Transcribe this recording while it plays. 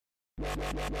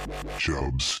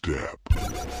Chub Step.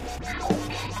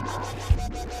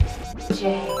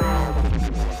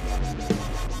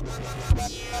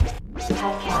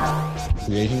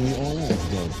 Creating the oil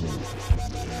judgment.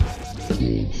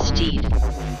 Steed.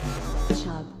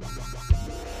 Chub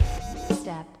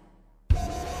Step.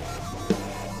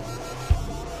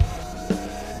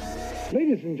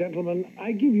 Ladies and gentlemen,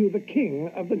 I give you the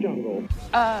king of the jungle.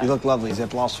 You look lovely. Is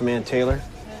that blouse from Ann Taylor?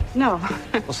 No.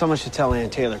 Well, someone should tell Ann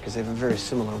Taylor, because they have a very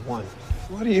similar one.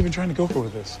 What are you even trying to go for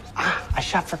with this? I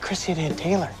shop for Chrissy at Ann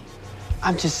Taylor.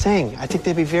 I'm just saying, I think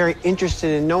they'd be very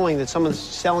interested in knowing that someone's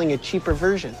selling a cheaper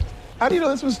version. How do you know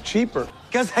this was cheaper?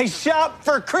 Because I shop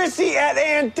for Chrissy at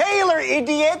Ann Taylor,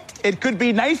 idiot! It could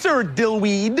be nicer,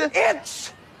 dillweed.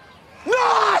 It's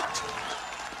not!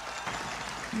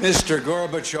 Mr.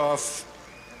 Gorbachev,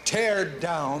 tear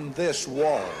down this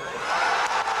wall.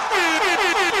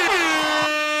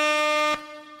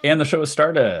 And the show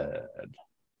started.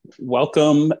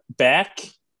 Welcome back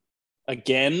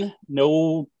again.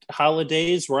 No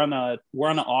holidays. We're on a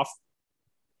off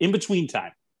in between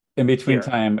time. In between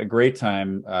time, a great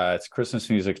time. It's Christmas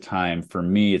music time. For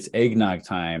me, it's eggnog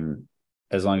time,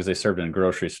 as long as they served in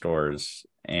grocery stores,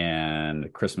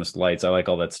 and Christmas lights. I like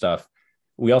all that stuff.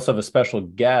 We also have a special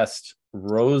guest,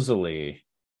 Rosalie.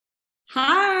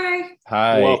 Hi.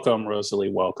 Hi. Welcome,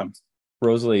 Rosalie. Welcome.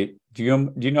 Rosalie, do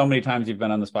you know how many times you've been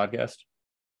on this podcast?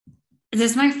 Is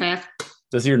this my fifth?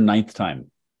 This is your 9th time.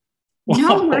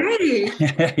 No way.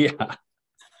 Yeah.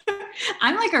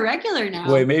 I'm like a regular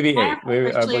now. Wait, maybe 8. I'm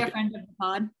officially a friend of the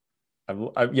pod.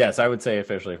 Yes, I would say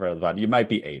officially friend of the pod. You might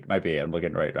be 8. I'm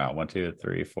looking right now. 1, 2,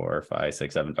 3, 4, 5,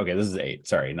 6, 7. Okay, this is 8.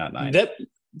 Sorry, not 9.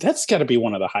 That's got to be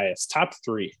one of the highest. Top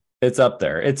 3. It's up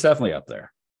there. It's definitely up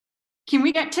there. Can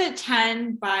we get to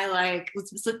 10 by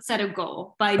let's set a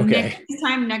goal by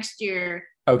next year?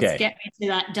 Okay. Let's get me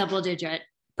to that double digit.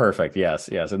 Perfect. Yes.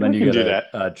 And then you get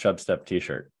a Chub Step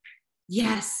t-shirt.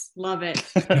 Yes. Love it.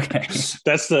 Okay.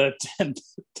 That's the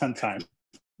 10 time.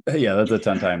 Yeah, that's a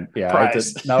 10 time. Yeah.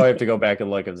 Now I have to go back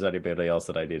and look if there's anybody else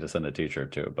that I need to send a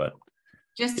t-shirt to, but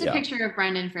just a picture of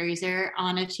Brendan Fraser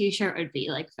on a t-shirt would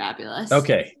be like fabulous.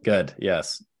 Okay, good.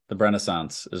 Yes. The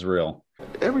Renaissance is real.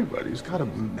 Everybody's got a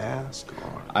mask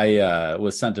on. I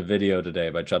was sent a video today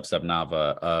by Chub Step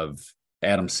Nava of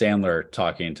Adam Sandler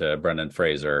talking to Brendan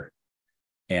Fraser,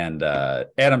 and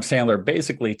Adam Sandler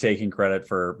basically taking credit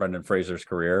for Brendan Fraser's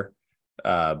career.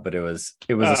 But it was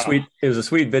a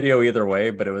sweet video either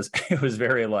way, but it was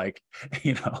very like,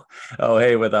 oh,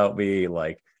 hey, without me,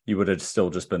 like, you would have still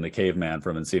just been the caveman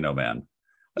from Encino Man.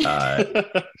 But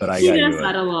he does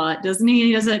that a lot, doesn't he?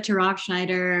 He does it to Rock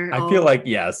Schneider. I feel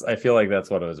like that's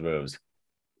one of his moves.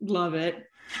 Love it.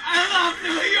 I love New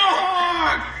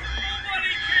York! Nobody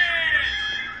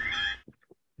cares!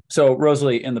 So,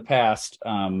 Rosalie, in the past,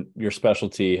 your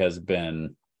specialty has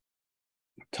been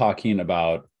talking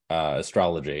about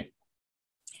astrology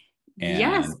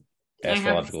and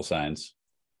astrological signs.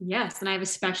 Yes, and I have a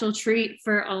special treat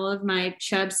for all of my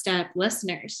Chub Step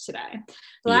listeners today.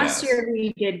 Last year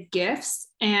we did gifts,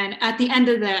 and at the end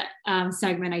of the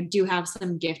segment, I do have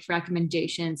some gift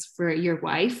recommendations for your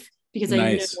wife because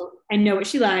I know what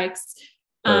she likes.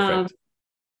 Perfect.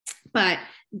 But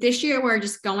this year we're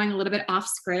just going a little bit off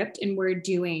script, and we're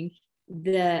doing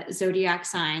the zodiac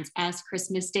signs as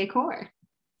Christmas decor.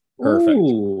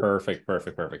 Perfect.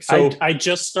 So I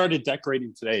just started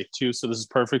decorating today too, so this is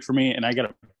perfect for me. And I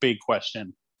got a big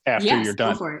question after you're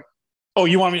done. Go for it. Oh,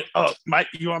 you want me?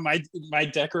 You want my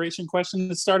decoration question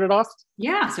to start it off?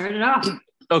 Yeah, start it off.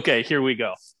 Okay, here we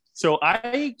go. So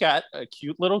I got a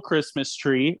cute little Christmas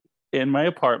tree in my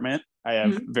apartment. I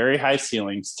have very high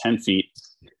ceilings, 10 feet.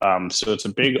 So it's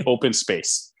a big open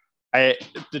space.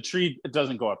 The tree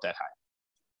doesn't go up that high.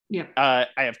 Yeah.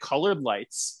 I have colored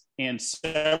lights and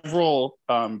several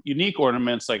unique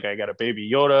ornaments. Like I got a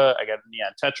baby Yoda, I got a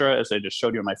neon tetra, as I just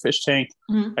showed you in my fish tank.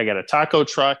 I got a taco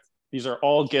truck. These are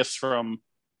all gifts from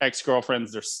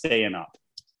ex-girlfriends. They're staying up.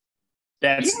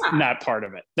 That's not part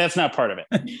of it.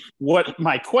 What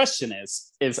my question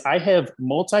is I have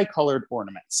multicolored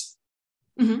ornaments.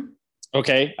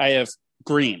 Okay. I have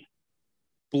green,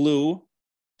 blue,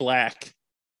 black,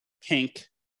 pink,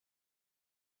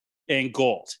 and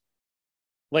gold.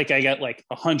 Like I got like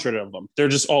 100 of them. They're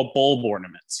just all bulb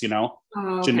ornaments,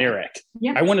 generic.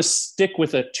 Yeah. I want to stick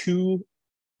with a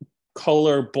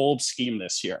 2-color bulb scheme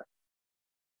this year.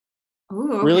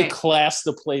 Ooh, okay. Really class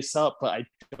the place up, but I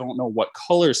don't know what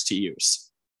colors to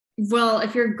use. Well,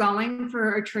 if you're going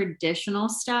for a traditional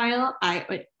style, I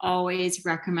would always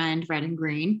recommend red and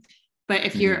green. But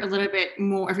if you're a little bit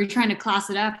more, if you're trying to class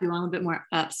it up, you want a little bit more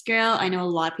upscale. I know a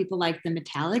lot of people like the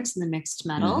metallics and the mixed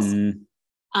metals.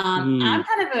 I'm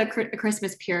kind of a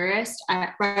Christmas purist.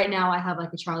 Right now I have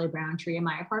like a Charlie Brown tree in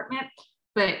my apartment,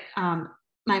 but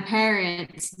my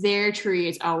parents, their tree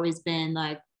has always been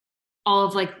like all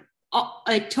of like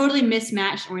totally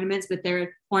mismatched ornaments, but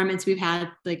they're ornaments we've had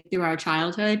like through our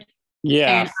childhood.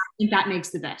 Yeah. And I think that makes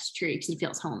the best tree because it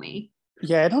feels homey.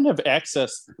 Yeah, I don't have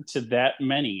access to that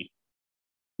many.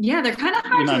 Yeah, they're kind of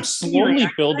hard. I'm slowly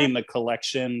building the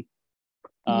collection.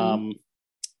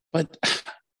 But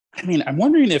I mean, I'm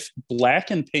wondering if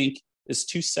black and pink is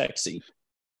too sexy.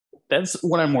 That's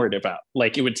what I'm worried about.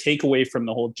 Like, it would take away from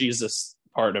the whole Jesus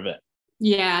part of it.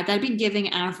 Yeah, that'd be giving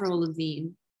Avril Lavigne.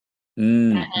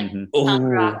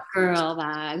 Rock girl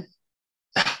vibe.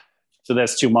 So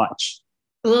that's too much.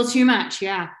 A little too much,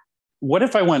 yeah. What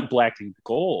if I went black and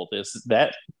gold? Is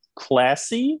that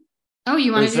classy? Oh,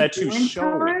 you want to do Bruins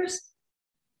colors?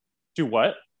 Do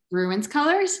what? Bruins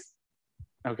colors?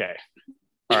 Okay.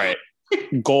 All right.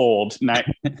 Gold, not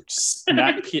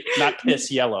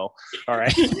piss yellow. All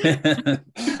right.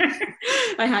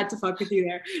 I had to fuck with you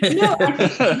there. No,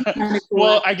 cool.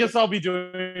 Well, I guess I'll be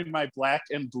doing my black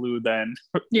and blue then,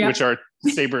 which are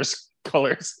Sabres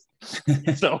colors.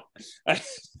 So,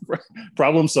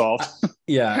 problem solved.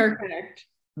 Yeah. Perfect.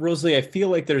 Rosalie, I feel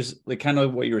like there's like kind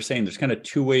of what you were saying. There's kind of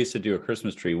two ways to do a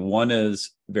Christmas tree. One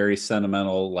is very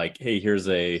sentimental, like, hey, here's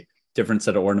a different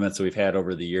set of ornaments that we've had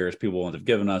over the years. People won't have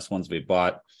given us, ones we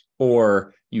bought.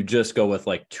 Or you just go with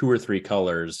like 2 or 3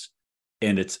 colors,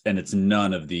 and it's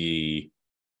none of the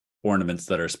ornaments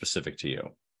that are specific to you.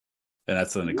 And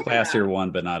that's a classier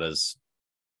one, but not as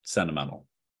sentimental.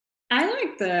 I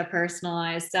like the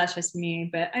personalized. That's just me,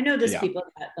 but I know there's people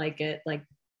that like it, like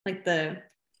the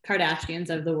Kardashians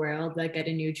of the world that get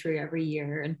a new tree every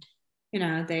year, and you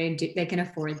know they can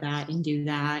afford that and do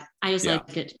that. I just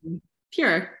like it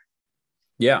pure.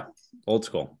 Yeah, old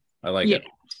school. I like it.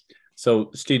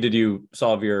 So, Steve, did you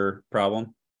solve your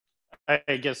problem?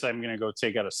 I guess I'm gonna go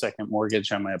take out a second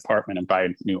mortgage on my apartment and buy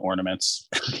new ornaments.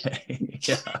 Okay.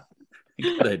 Yeah.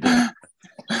 Good idea.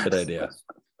 Good idea.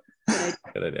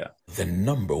 Good idea. The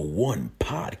 #1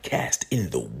 podcast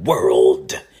in the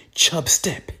world, Chub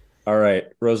Step. All right,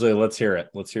 Rosalie, let's hear it.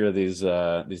 Let's hear these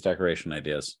decoration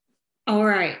ideas. All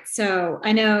right. So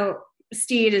I know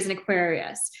Steed is an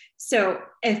Aquarius. So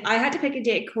if I had to pick a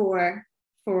decor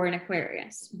for an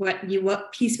Aquarius,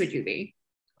 what piece would you be?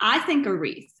 I think a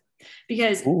wreath,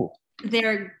 because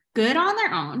they're good on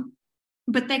their own,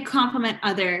 but they complement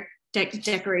other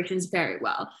decorations very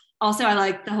well. Also, I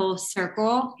like the whole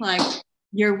circle, like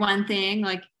you're one thing,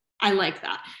 like I like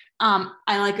that.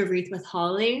 I like a wreath with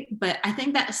holly, but I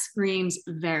think that screams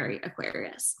very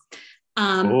Aquarius.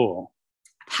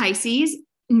 Pisces,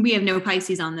 we have no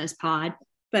Pisces on this pod,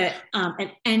 but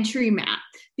an entry mat,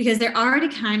 because they're already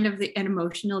kind of an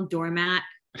emotional doormat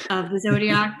of the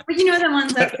zodiac. But you know, the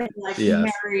ones that like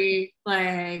Mary,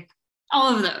 like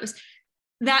all of those.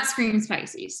 That screams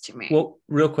Pisces to me. Well,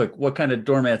 real quick, what kind of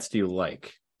doormats do you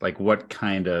like? Like what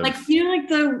kind of, like, you know, like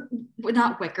the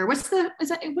not wicker. Is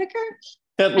that a wicker?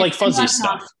 That like fuzzy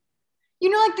stuff.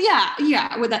 You know, like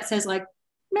what that says, like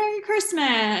Merry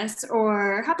Christmas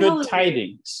or Happy Good Holidays.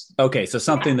 Tidings. Okay, so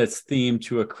something that's themed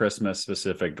to a Christmas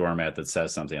specific doormat that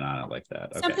says something on it like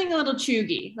that. Okay. Something a little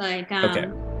chuggy, like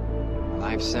okay.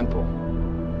 Life's simple.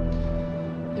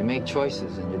 You make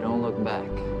choices and you don't look back.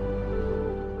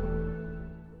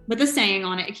 With the saying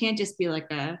on it, it can't just be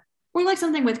like or like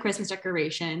something with Christmas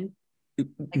decoration.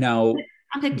 Like, now,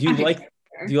 do you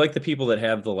like the people that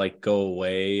have the like go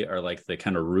away or like the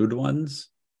kind of rude ones?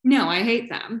 No, I hate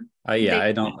them.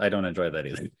 I don't enjoy that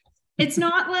either. It's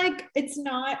not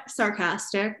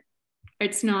sarcastic.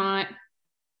 It's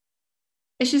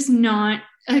just not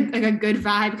a good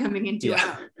vibe coming into it,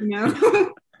 you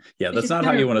know? Yeah, that's not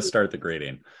how you want to start the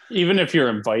greeting. Even if you're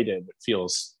invited, it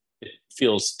feels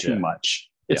too much.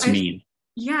 It's mean.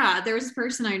 Yeah, there was a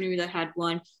person I knew that had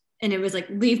one, and it was like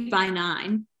leave by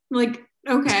 9. Like,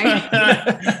 okay.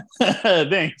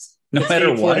 Thanks. No matter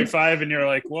what. 45, and you're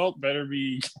like, well, better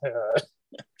be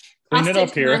clean it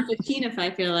up here. 15 if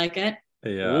I feel like it.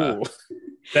 Yeah. Ooh,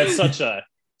 that's such a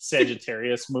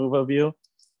Sagittarius move of you.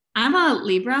 I'm a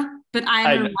Libra, but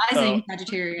I'm a rising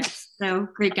Sagittarius. So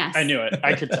great guess. I knew it.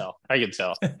 I could tell.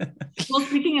 Well,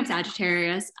 speaking of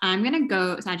Sagittarius, I'm going to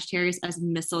go Sagittarius as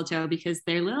mistletoe because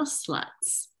they're little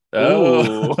sluts.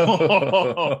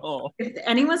 Oh. If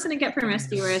anyone's going to get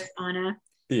promiscuous on a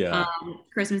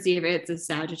Christmas Eve, it's a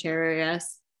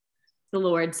Sagittarius. The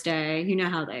Lord's Day. You know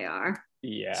how they are.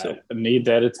 Yeah. So, need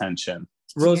that attention.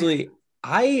 Rosalie,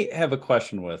 I have a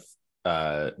question with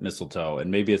mistletoe, and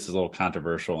maybe it's a little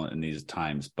controversial in these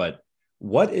times, but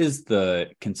what is the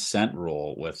consent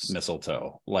rule with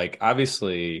mistletoe? Like,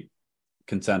 obviously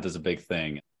consent is a big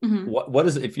thing. Mhm. What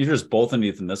is, if you're just both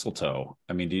underneath the mistletoe?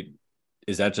 I mean,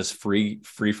 is that just free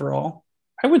for all?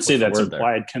 I would say What's the that's word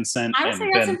implied consent. I would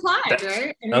say that's implied,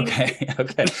 right? I mean,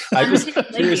 Okay. I'm just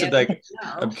curious if that.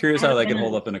 I'm curious how that can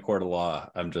hold up in a court of law.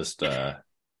 I'm just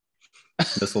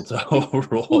mistletoe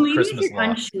rule. Well, maybe Christmas if you're law.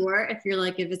 unsure,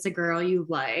 if it's a girl you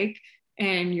like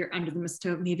and you're under the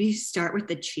mistletoe, maybe start with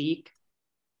the cheek.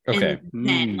 Okay. And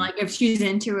then, like, if she's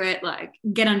into it, like,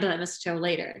 get under the mistletoe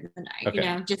later in the night. Okay. You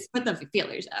know, just put the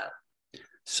feelers out.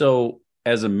 So,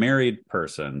 as a married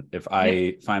person, if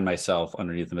I find myself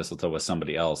underneath the mistletoe with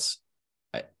somebody else,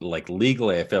 like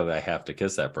legally, I feel like I have to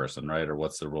kiss that person, right? Or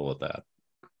what's the rule with that?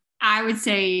 I would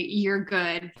say you're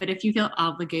good, but if you feel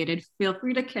obligated, feel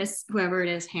free to kiss whoever it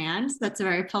is hands. That's a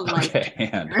very polite. Okay.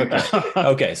 Hand. Okay.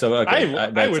 Okay. So, okay.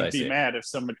 I would be mad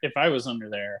if I was under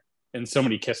there and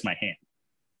somebody kissed my hand.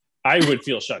 I would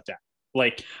feel shut down.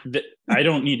 Like, I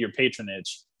don't need your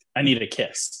patronage. I need a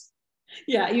kiss.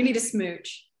 Yeah, you need a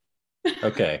smooch.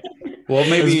 Okay. Well,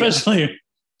 maybe especially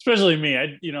me.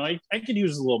 I could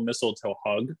use a little mistletoe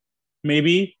hug.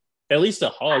 Maybe at least a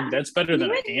hug. That's better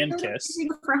than a hand kiss.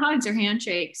 For hugs or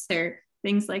handshakes or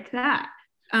things like that.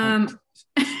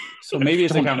 So maybe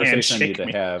it's a Don't conversation I need handshake to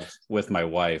me. have with my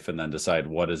wife, and then decide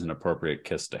what is an appropriate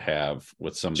kiss to have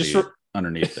with somebody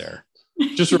underneath there.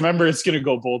 Just remember, it's going to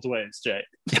go both ways, Jay.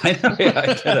 I know. Yeah,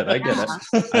 I get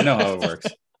it. I know how it works.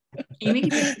 Amy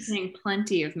keeps kissing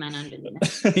plenty of men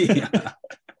underneath, Yeah.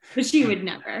 but she would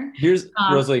never.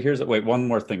 Rosalie. Wait, one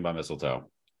more thing about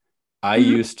mistletoe. I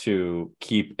used to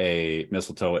keep a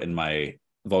mistletoe in my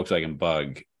Volkswagen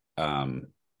Bug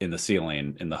in the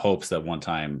ceiling in the hopes that one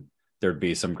time there'd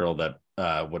be some girl that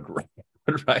would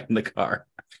ride in the car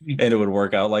and it would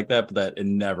work out like that, but that it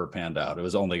never panned out. It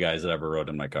was only guys that ever rode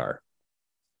in my car.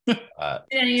 Did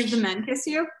any of the men kiss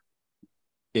you?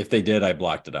 If they did, I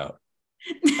blocked it out.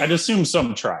 I'd assume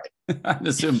some tried.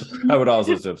 I would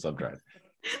also assume some tried.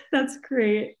 That's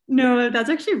great. No, that's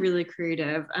actually really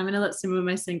creative. I'm gonna let some of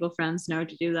my single friends know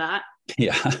to do that.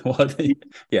 Yeah. Well,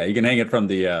 yeah, you can hang it from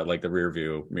the like the rear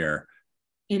view mirror.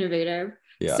 Innovative.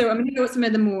 Yeah. So I'm going to go with some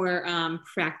of the more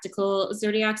practical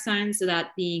zodiac signs, so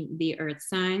that being the earth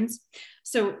signs.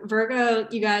 So Virgo,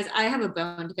 you guys, I have a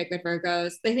bone to pick with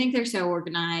Virgos. They think they're so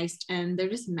organized and they're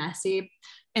just messy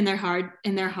and they're hard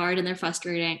and they're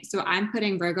frustrating. So I'm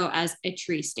putting Virgo as a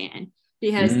tree stand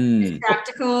because it's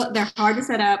practical. They're hard to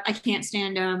set up. I can't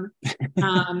stand them.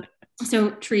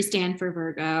 So tree stand for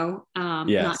Virgo.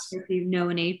 Yes. Not sure if you know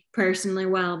any personally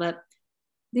well, but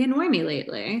they annoy me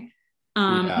lately.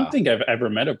 I don't think I've ever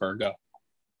met a Virgo.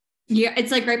 Yeah,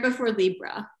 it's like right before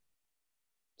Libra.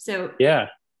 So yeah,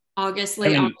 August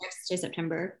to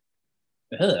September.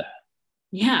 Ugh.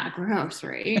 Yeah, gross,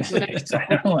 right?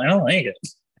 I don't like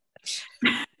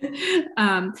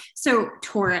it. So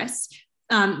Taurus,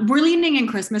 we're leaning in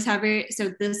Christmas heavy.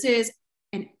 So this is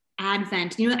an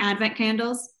Advent. You know the Advent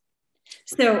candles?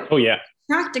 So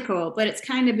practical, but it's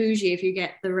kind of bougie if you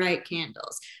get the right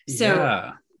candles.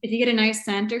 So if you get a nice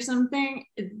scent or something,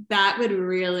 that could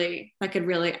really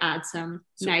add some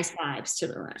nice vibes to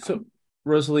the room. So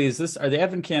Rosalie, are the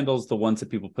Advent candles the ones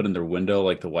that people put in their window,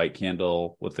 like the white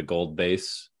candle with the gold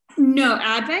base? No,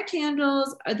 Advent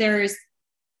candles, there's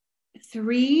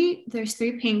three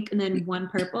pink and then one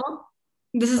purple.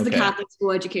 This is the Catholic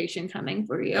school education coming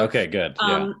for you. Okay, good.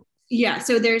 Yeah,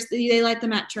 so they light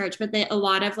them at church, but a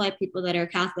lot of like people that are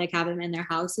Catholic have them in their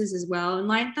houses as well and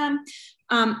light them.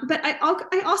 But I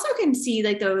also can see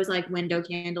like those like window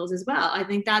candles as well. I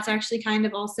think that's actually kind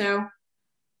of also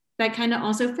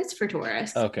fits for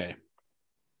Taurus. Okay.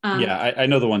 I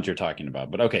know the ones you're talking about,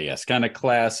 but okay, yes, kind of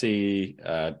classy,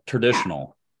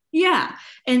 traditional. Yeah.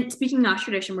 And speaking of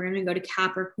tradition, we're going to go to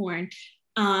Capricorn.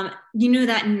 You know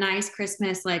that nice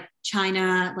Christmas like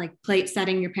china like plate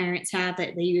setting your parents have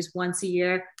that they use once a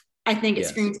year? I think it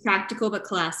screams practical but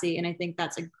classy, and I think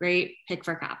that's a great pick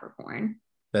for Capricorn.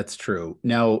 That's true.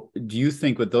 Now, do you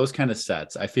think with those kind of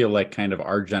sets, I feel like kind of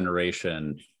our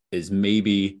generation is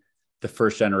maybe the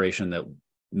first generation that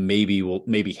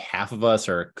maybe half of us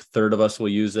or a third of us will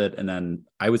use it, and then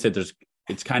I would say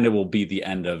it's kind of will be the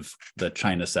end of the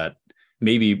china set.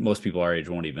 Maybe most people our age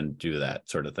won't even do that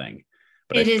sort of thing.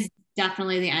 But it is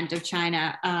definitely the end of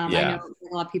China. I know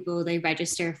a lot of people, they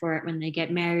register for it when they get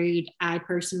married. I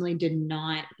personally did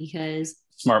not, because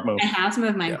smart move. I have some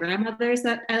of my grandmothers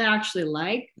that I actually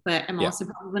like, but I'm also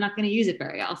probably not going to use it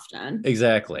very often.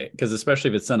 Exactly. Because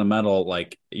especially if it's sentimental,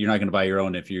 like you're not going to buy your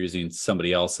own if you're using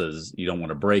somebody else's. You don't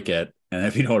want to break it. And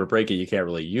if you don't want to break it, you can't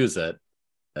really use it.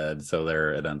 So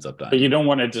there it ends up dying. But you don't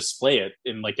want to display it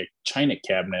in like a china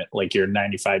cabinet like you're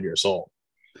 95 years old.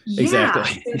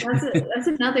 Exactly. So that's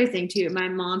another thing too. My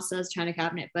mom still has a china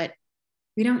cabinet, but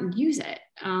we don't use it.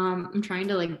 I'm trying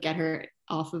to like get her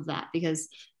off of that because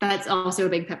that's also a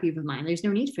big pet peeve of mine. There's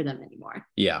no need for them anymore.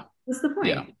 Yeah. What's the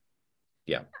point?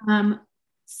 Yeah.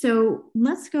 So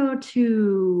let's go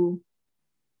to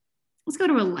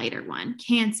a lighter one.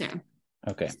 Cancer.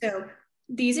 Okay. So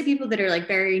these are people that are like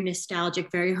very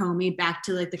nostalgic, very homey, back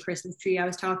to like the Christmas tree I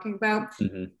was talking about.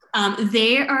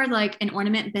 They are like an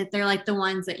ornament, but they're like the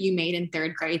ones that you made in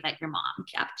 3rd grade that your mom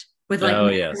kept with like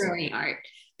macaroni art,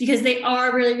 because they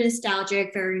are really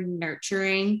nostalgic, very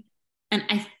nurturing. And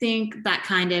I think that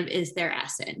kind of is their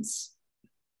essence.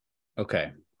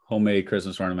 Okay. Homemade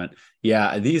Christmas ornament.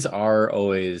 Yeah. These are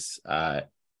always,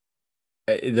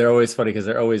 they're always funny because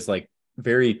they're always like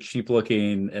very cheap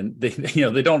looking, and they,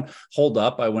 they don't hold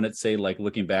up. I wouldn't say, like,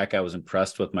 looking back, I was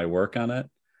impressed with my work on it.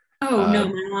 Oh no,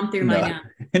 my mom threw mine out.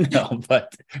 No,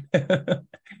 but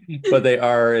they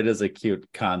are, it is a cute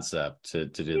concept to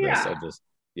do this. I just,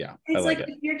 it's I like like it.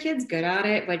 if your kid's good at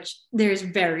it, which there's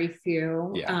very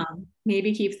few,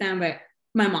 maybe keep them, but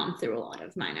my mom threw a lot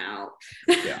of mine out.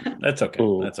 That's okay.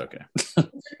 Ooh. That's okay.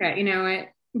 Okay, you know what?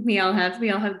 We all have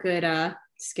good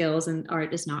skills, and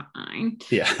art is not mine.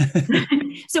 Yeah.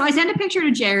 So I sent a picture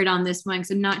to Jared on this one, because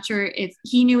I'm not sure if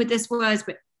he knew what this was,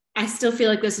 but I still feel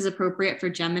like this is appropriate for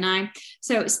Gemini.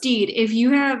 So Steed, if you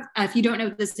don't know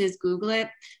what this is, Google it.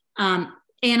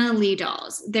 Anna Lee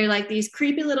dolls. They're like these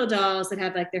creepy little dolls that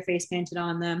have like their face painted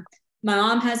on them. My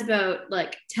mom has about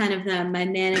like 10 of them. My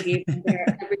Nana gave them to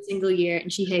her every single year,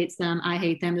 and she hates them. I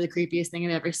hate them. They're the creepiest thing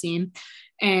I've ever seen.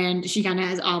 And she kind of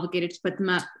has obligated to put them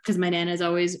up because my Nana is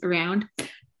always around.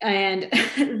 And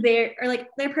they're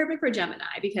perfect for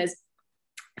Gemini, because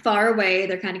far away,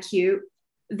 they're kind of cute.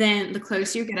 Then the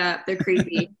closer you get up, they're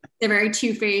creepy. They're very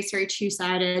two-faced, very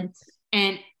two-sided.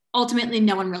 And ultimately,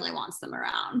 no one really wants them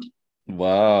around.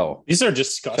 Wow. These are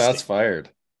disgusting. Shots fired.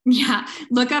 Yeah.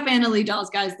 Look up Anna Lee dolls,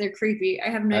 guys. They're creepy. I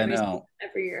have nightmares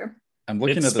every year. I'm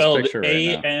looking at this picture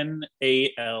right now.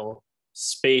 ANAL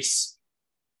space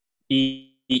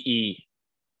EE.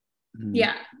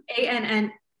 Yeah.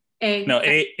 ANNA. No,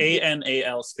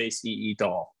 ANAL space EE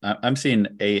doll. I'm seeing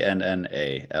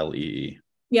ANNALEE.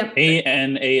 Yep.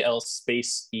 ANAL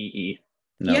space EE.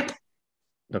 No. Yep.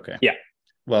 Okay. Yeah.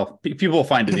 Well, people will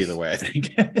find it either way, I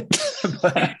think.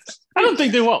 But, I don't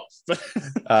think they will.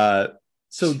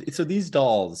 So these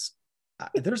dolls,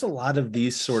 there's a lot of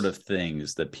these sort of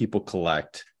things that people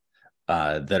collect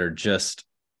that are just,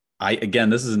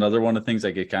 this is another one of the things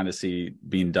I could kind of see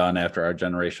being done after our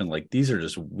generation. Like, these are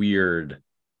just weird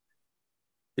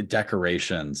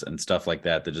decorations and stuff like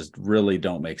that just really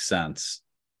don't make sense.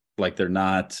 Like, they're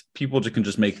not, people can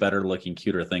just make better looking,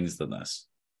 cuter things than this.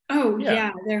 Oh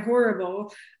yeah, they're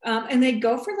horrible. And they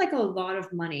go for like a lot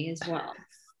of money as well.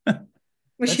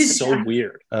 Which is so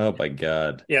weird. Oh my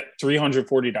God. Yeah,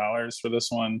 $340 for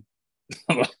this one.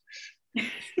 Can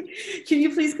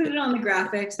you please put it on the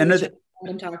graphics? And what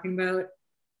I'm talking about.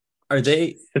 Are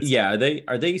they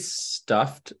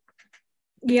stuffed?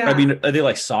 Yeah. I mean, are they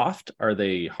like soft? Are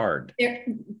they hard?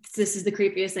 This is the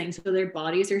creepiest thing. So their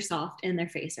bodies are soft and their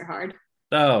face are hard.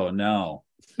 Oh no.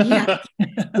 Yeah.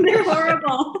 They're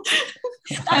horrible.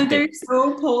 And they're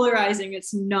so polarizing.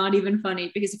 It's not even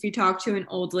funny, because if you talk to an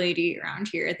old lady around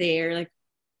here, they are like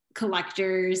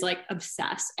collectors, like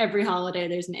obsessed. Every holiday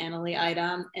there's an Anna Lee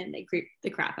item, and they creep the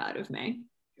crap out of me.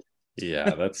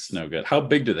 Yeah, that's no good. How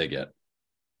big do they get?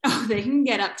 Oh, they can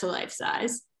get up to life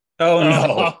size. Oh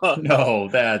no. No,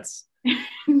 that's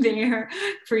they're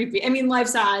creepy. I mean, life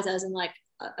size as in like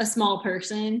a small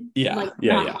person. Yeah. Like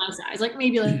yeah. My size. Like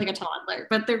maybe like a toddler,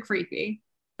 but they're creepy.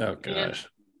 Oh gosh.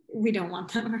 We don't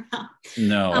want them around.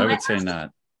 No, I would say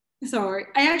not. Sorry.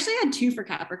 I actually had 2 for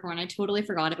Capricorn. I totally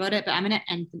forgot about it, but I'm going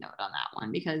to end the note on that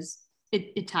one because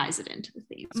it ties it into the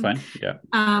theme. It's fine. Yeah.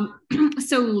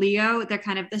 So Leo, they're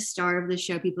kind of the star of the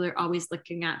show. People are always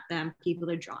looking at them.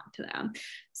 People are drawn to them.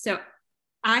 So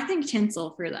I think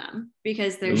tinsel for them,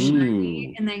 because they're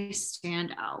shiny and they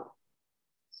stand out.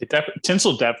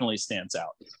 Tinsel definitely stands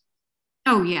out.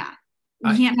 Oh yeah.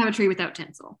 You can't have a tree without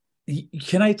tinsel.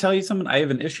 Can I tell you something? I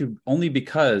have an issue only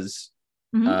because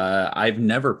I've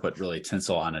never put really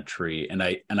tinsel on a tree, and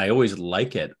I always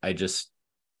like it.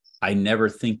 I never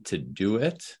think to do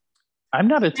it. I'm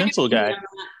not a tinsel guy.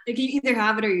 Like, you either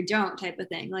have it or you don't, type of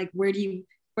thing. Like, where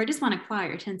does one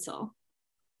acquire tinsel?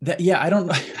 I don't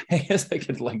know. I guess I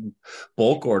could like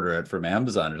bulk order it from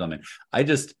Amazon or something.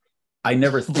 I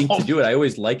never think to do it. I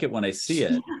always like it when I see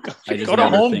it. I just go to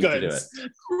Home Goods.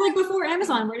 Like before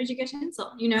Amazon, where did you get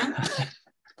tinsel? You know?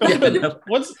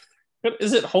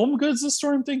 Is it Home Goods, the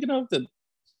store I'm thinking of?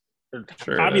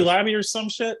 Hobby Lobby or some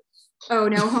shit? Oh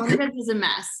no, Home Goods is a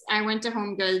mess. I went to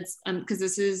Home Goods because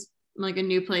this is like a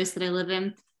new place that I live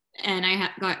in, and I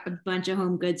got a bunch of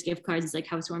Home Goods gift cards, like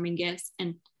housewarming gifts,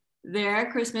 and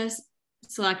their Christmas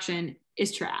selection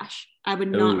is trash. I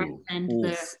would not recommend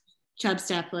the Chub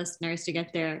Step listeners to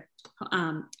get their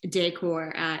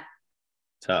decor at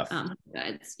tough.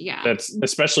 Goods. Yeah, that's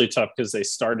especially tough because they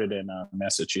started in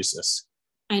Massachusetts.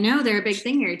 I know they're a big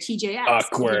thing here. TJX.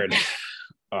 Awkward.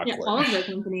 Yeah, all of the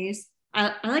companies.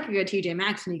 I like a good TJ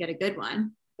Maxx when you get a good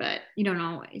one, but you don't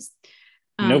always.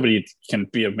 Nobody can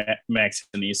be a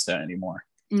Maxxinista anymore.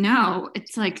 No,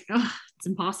 it's like, it's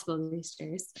impossible these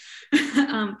days.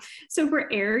 So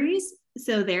for Aries,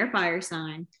 so their fire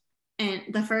sign, and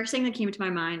the first thing that came to my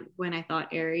mind when I thought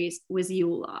Aries was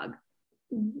Yule log.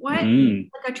 What like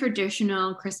a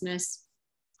traditional Christmas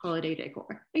holiday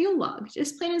decor? A Yule log,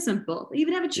 just plain and simple. They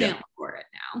even have a channel for it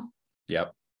now.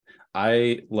 Yep.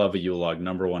 I love a Yule log.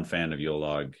 Number one fan of Yule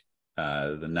log.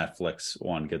 The Netflix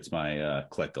one gets my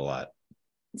click a lot.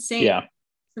 Same. Yeah.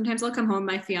 Sometimes I'll come home,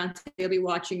 my fiance will be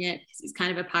watching it because he's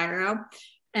kind of a pyro,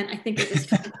 and I think it just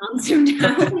calms him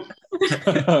down.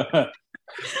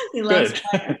 He loves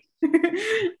fire.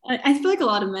 I feel like a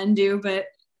lot of men do, but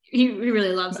he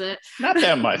really loves it. Not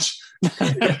that much.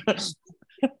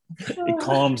 It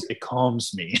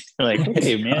calms me. Like,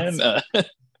 hey man.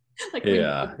 Like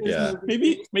yeah.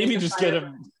 Maybe just get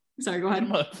him. Sorry, go ahead.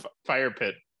 A fire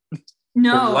pit.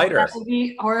 No, that would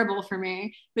be horrible for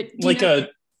me. But like a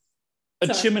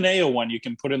chimenea one you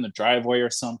can put in the driveway or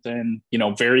something.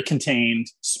 Very contained,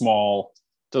 small,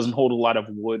 doesn't hold a lot of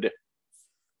wood.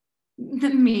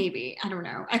 Maybe, I don't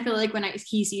know. I feel like when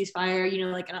he sees fire,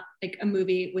 like a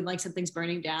movie when like something's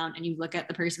burning down, and you look at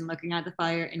the person looking at the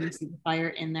fire, and you see the fire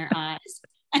in their eyes.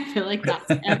 I feel like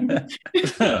that's him.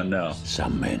 Oh, no.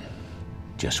 Some men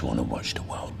just want to watch the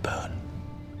world burn.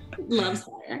 Loves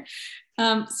fire.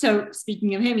 So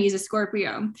speaking of him, he's a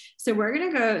Scorpio. So we're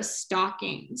gonna go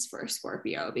stockings for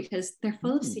Scorpio because they're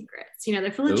full of secrets.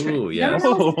 They're full of tricks. Yeah.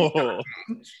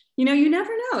 You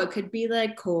never know. It could be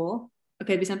like coal. It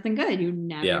could be something good. You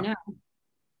never know.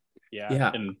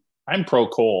 Yeah. And I'm pro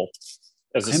coal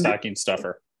as a stocking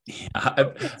stuffer.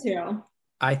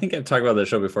 I think I've talked about this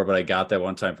show before, but I got that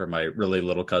one time for my really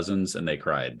little cousins and they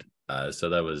cried. So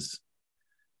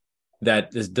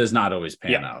that does not always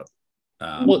pan out.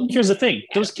 Well, here's the thing.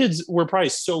 Those kids were probably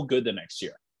so good the next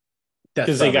year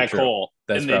because they got coal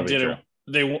and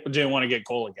they didn't want to get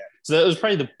coal again. So that was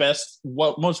probably the best,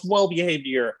 most well-behaved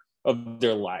year of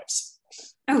their lives.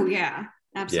 Oh yeah,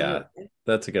 absolutely. Yeah,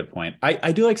 that's a good point.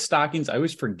 I do like stockings. I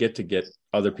always forget to get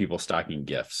other people stocking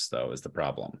gifts though is the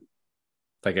problem.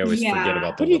 Like I always forget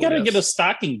about the What do you got to get a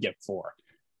stocking gift for?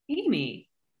 Amy.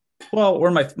 Well,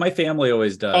 where my family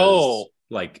always does. Oh.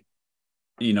 Like,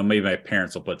 maybe my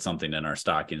parents will put something in our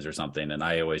stockings or something. And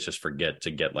I always just forget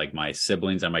to get like my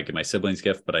siblings. I might get my siblings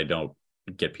gift, but I don't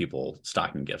get people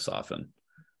stocking gifts often.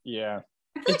 Yeah.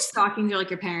 I feel like stockings are like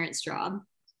your parents' job.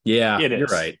 Yeah, you're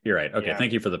right. You're right. Okay. Yeah.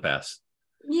 Thank you for the pass.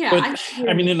 Yeah. But,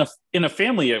 I mean, in a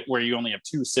family where you only have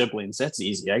 2 siblings, that's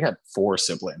easy. I got 4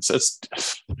 siblings. That's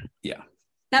yeah.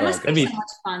 That must be so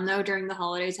much fun though during the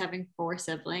holidays having 4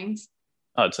 siblings.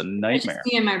 Oh, it's a nightmare.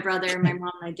 It's me and my brother, my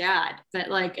mom, my dad. But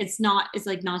like it's not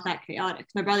that chaotic.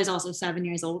 My brother's also 7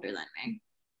 years older than me.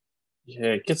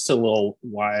 Yeah, it gets a little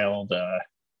wild.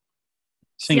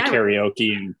 Sing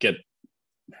karaoke and get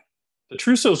the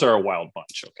Trussos are a wild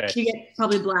bunch, okay? You get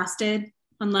probably blasted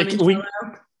on Lemon Jello.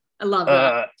 I love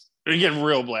it. We get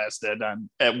real blasted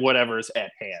at whatever's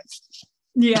at hand.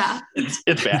 Yeah.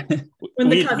 It's bad.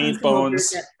 We eat meat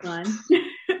bones.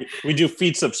 We do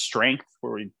feats of strength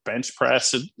where we bench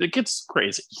press. It gets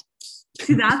crazy.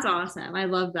 That's awesome. I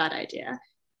love that idea.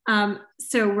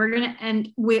 So we're going to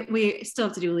end, we still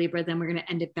have to do Libra, then we're going to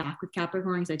end it back with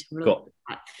Capricorn because I totally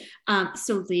forgot.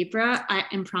 So Libra, I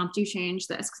impromptu changed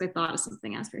this because I thought of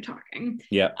something as we were talking.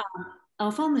 Yeah.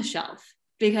 Elf on the Shelf,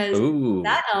 because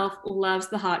that elf loves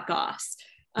the hot goss.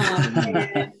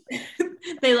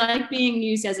 They like being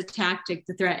used as a tactic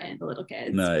to threaten the little kids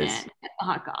and get the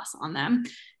hot goss on them,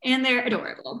 and they're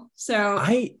adorable. So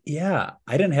I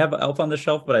didn't have Elf on the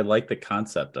Shelf, but I like the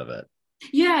concept of it.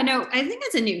 Yeah, no, I think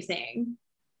it's a new thing.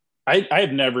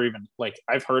 I've never even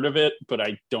I've heard of it, but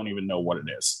I don't even know what it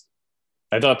is.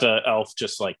 I thought the elf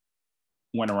just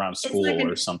went around school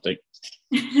or something.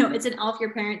 No, it's an elf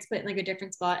your parents put in a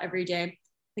different spot every day.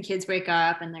 The kids wake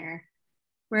up and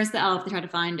where's the elf? They try to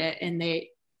find it, and a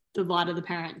lot of the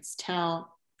parents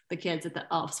tell the kids that the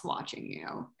elf's watching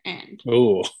you and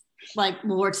will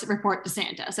report to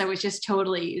Santa. So it's just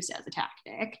totally used as a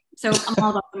tactic. So I'm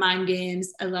all about the mind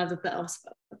games. I love that the elf's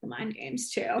about the mind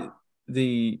games too.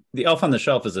 The Elf on the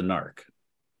Shelf is a narc.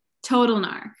 Total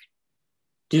narc.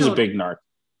 He's a big narc.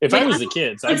 If I was the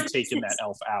kids, I'd like, taken that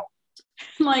elf out.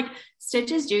 Like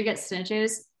Stitches do get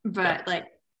stitches, but like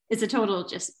it's a total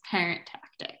just parent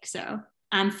tactic. So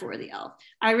I'm for the elf.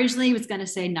 I originally was gonna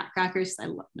say nutcrackers. I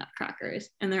love nutcrackers,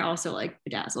 and they're also like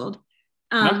bedazzled.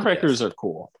 Nutcrackers are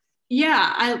cool.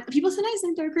 Yeah, people sometimes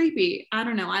think they're creepy. I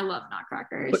don't know. I love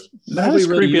nutcrackers. But nobody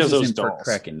really uses him for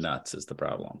cracking nuts is the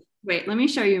problem. Wait, let me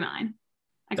show you mine.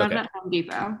 I got him at Home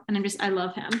Depot, and I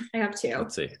love him. I have two.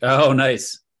 Let's see. Oh,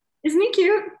 nice. Isn't he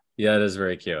cute? Yeah, it is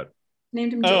very cute.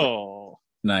 Named him George. Oh,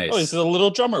 nice. Oh, he's a little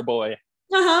drummer boy.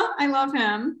 I love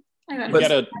him.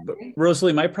 But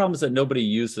Rosalie, my problem is that nobody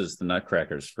uses the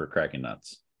nutcrackers for cracking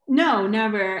nuts. No,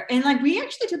 never. And like we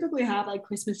actually typically have like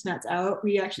Christmas nuts out.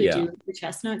 We actually do the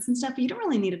chestnuts and stuff, but you don't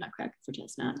really need a nutcracker for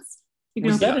chestnuts.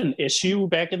 Was that an issue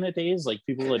back in the days? Like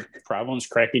people had problems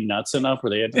cracking nuts enough where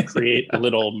they had to create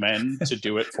little men to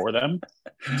do it for them?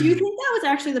 Do you think that was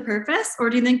actually the purpose? Or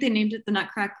do you think they named it the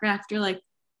Nutcracker after like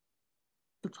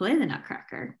the play The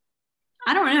Nutcracker?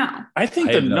 I don't know. I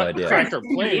think the Nutcracker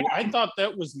play, I thought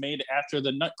that was made after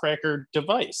the Nutcracker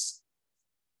device.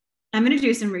 I'm going to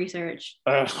do some research.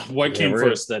 What came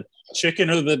first, the chicken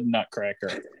or the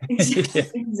Nutcracker?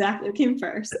 Exactly. It came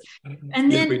first. And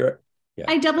then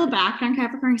I double backed on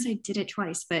Capricorn because I did it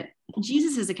twice, but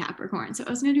Jesus is a Capricorn. So I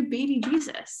was going to do baby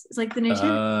Jesus. It's like the nativity.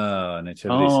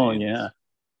 Nativity scene. Yeah.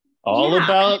 All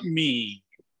about me.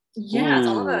 Yeah, it's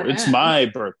all about it's him. my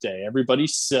birthday. Everybody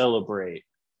celebrate.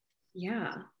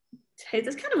 Yeah. Hey,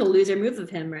 that's kind of a loser move of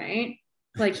him, right?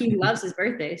 Like he loves his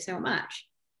birthday so much.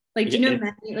 Like, do you know,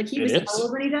 like he was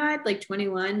old when he died, like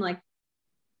 21. Like,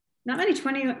 not many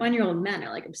 21-year-old men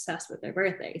are like obsessed with their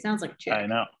birthday. He sounds like a chick. I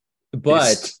know.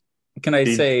 But can I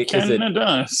say,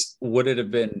 does. Would it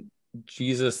have been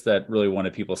Jesus that really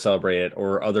wanted people to celebrate it,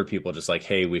 or other people just like,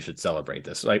 hey, we should celebrate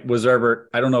this? Like, was there ever,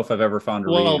 I don't know if I've ever found a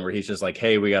reading where he's just like,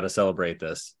 hey, we got to celebrate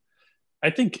this. I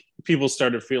think people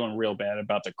started feeling real bad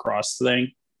about the cross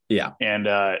thing. Yeah. And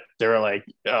they were like,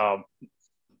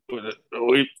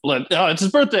 it's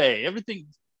his birthday. Everything.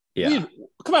 Yeah.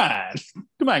 Come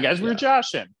on, guys. We were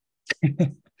joshing.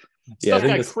 Stuff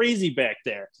got crazy back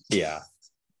there. Yeah.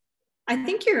 I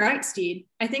think you're right, Steve.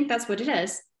 I think that's what it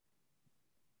is.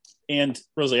 And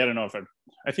Rosalie, I don't know if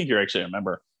I think you're actually a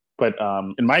member, but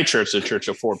in my church, the Church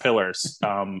of Four Pillars,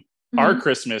 our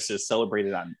Christmas is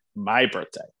celebrated on my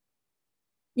birthday.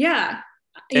 Yeah.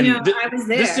 I was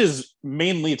there. This is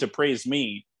mainly to praise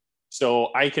me. So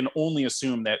I can only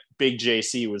assume that Big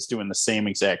JC was doing the same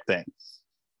exact thing.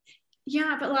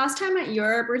 Yeah, but last time at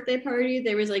your birthday party,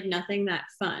 there was like nothing that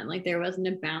fun. Like there wasn't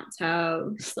a bounce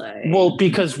house. Like, well,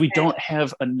 because we don't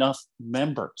have enough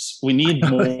members. We need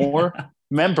more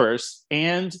members.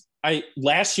 And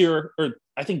last year, or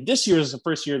I think this year is the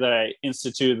first year that I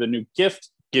instituted the new gift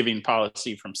giving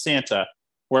policy from Santa,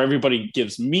 where everybody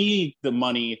gives me the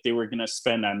money they were going to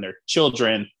spend on their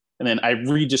children, and then I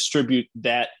redistribute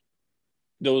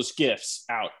those gifts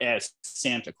out as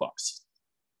Santa Claus.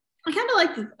 I kind of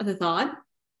like the thought.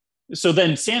 So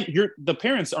then the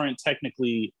parents aren't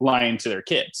technically lying to their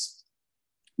kids.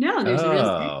 No, there's a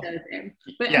real Santa there.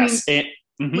 But yes, I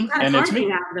mean, what kind of car do you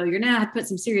have, though? You're going to have to put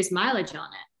some serious mileage on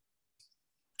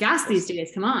it. Gas these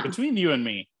days, come on. Between you and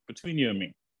me,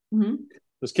 mm-hmm.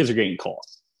 Those kids are getting coal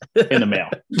in the mail.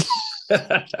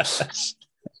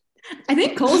 I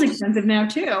think coal's expensive now,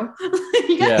 too.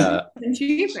 You got something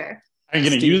cheaper. I'm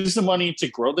going to use the money to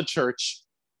grow the church,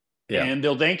 and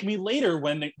they'll thank me later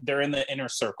when they're in the inner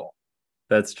circle.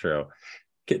 That's true.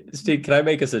 Steve, can I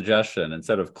make a suggestion?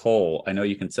 Instead of coal, I know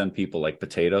you can send people like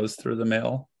potatoes through the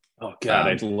mail. Oh, God,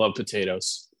 I love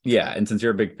potatoes. Yeah, and since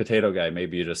you're a big potato guy,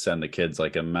 maybe you just send the kids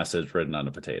like a message written on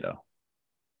a potato.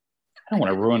 I don't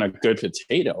want to ruin a good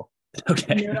potato.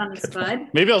 Okay. On the spud.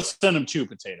 Maybe I'll send them 2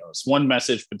 potatoes. One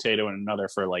message potato and another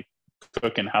for like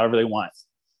cooking however they want.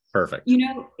 Perfect. You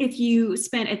know, if you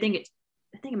spend, I think it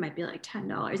might be like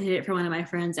 $10. I did it for one of my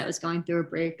friends that was going through a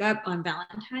breakup on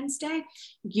Valentine's Day.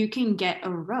 You can get a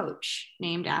roach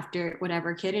named after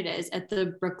whatever kid it is at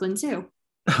the Brooklyn Zoo.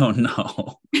 Oh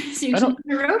no. So you can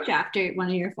get a roach after one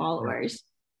of your followers.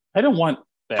 I don't want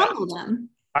that. Humble them.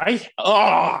 I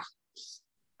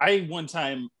one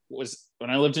time was when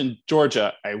I lived in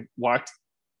Georgia, I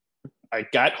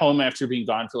got home after being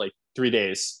gone for like 3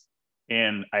 days,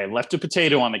 and I left a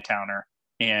potato on the counter,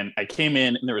 and I came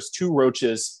in and there was 2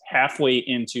 roaches halfway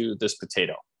into this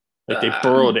potato. Like they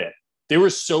burrowed in. They were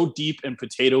so deep in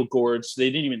potato gorge, they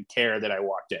didn't even care that I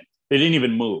walked in. They didn't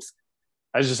even move.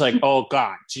 I was just like, oh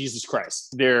God, Jesus Christ.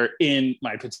 They're in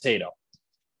my potato.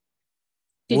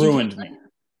 Ruined me.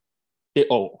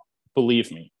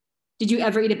 Believe me. Did you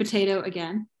ever eat a potato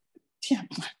again? damn,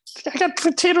 I got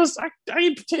potatoes. I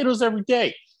eat potatoes every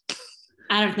day.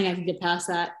 I don't think I can get past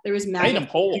that. There was I ate them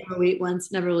whole. cream of wheat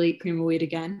once. Never will eat cream of wheat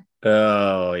again.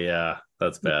 Oh yeah,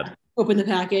 that's bad. Yeah. Open the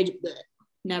package. Bleh.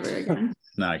 Never again.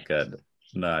 Not good.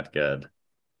 Not good.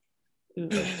 Oh,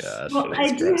 gosh, well,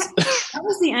 that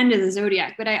was the end of the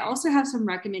Zodiac, but I also have some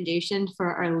recommendations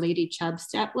for our Lady Chubb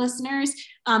Step listeners.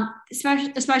 A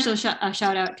special shout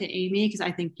out to Amy, because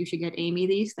I think you should get Amy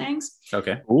these things.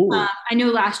 Okay. I know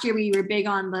last year we were big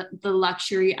on the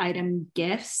luxury item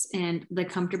gifts and the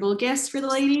comfortable gifts for the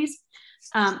ladies.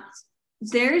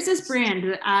 There's this brand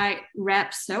that I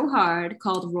rep so hard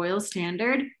called Royal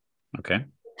Standard. Okay.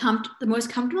 The most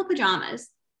comfortable pajamas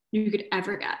you could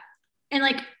ever get. And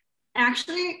like,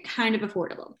 actually kind of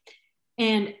affordable.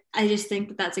 And I just think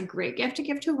that that's a great gift to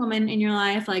give to a woman in your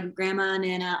life, like grandma,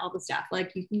 nana, all the stuff.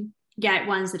 Like you can get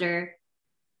ones that are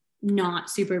not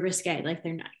super risque, like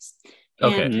they're nice.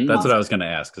 Okay, and that's what I was going to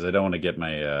ask, because I don't want to get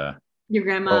my your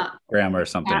grandma or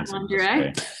something. I don't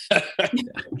you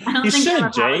think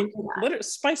should, Jay. Let it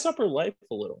spice up her life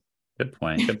a little. Good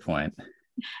point. Good point.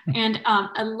 And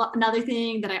another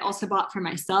thing that I also bought for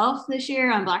myself this year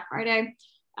on Black Friday.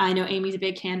 I know Amy's a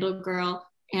big candle girl,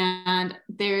 and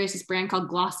there's this brand called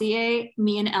Glossier.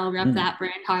 Me and Elle rep that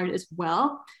brand hard as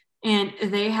well. And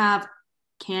they have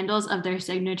candles of their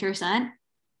signature scent.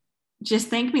 Just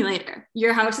thank me later.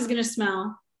 Your house is going to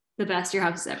smell the best your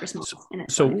house has ever smelled.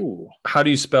 So how do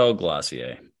you spell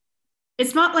Glossier?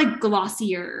 It's not like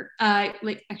glossier.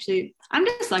 Like actually, I'm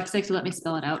dyslexic, so let me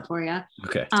spell it out for you.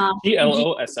 Okay. Glossier. Yeah,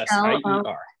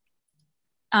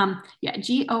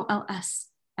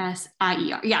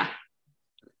 Gollsier. Yeah.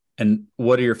 And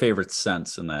what are your favorite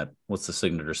scents in that? What's the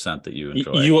signature scent that you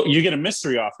enjoy? You get a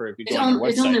mystery offer if you go on their website.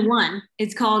 It's only one.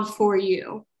 It's called For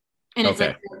You. And it's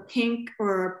like pink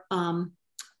or red.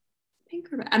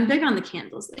 I'm big on the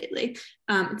candles lately.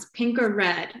 It's pink or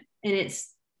red, and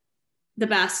it's the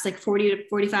best, like $40 to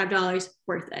 $45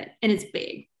 worth it. And it's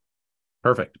big.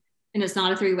 Perfect. And it's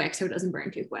not a 3-wick, so it doesn't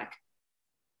burn too quick.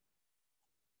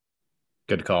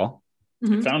 Good call.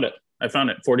 Mm-hmm. I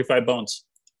found it. 45 bones.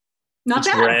 Not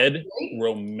bad. Red, right?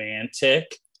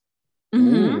 Romantic.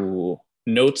 Mm-hmm. Ooh,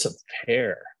 notes of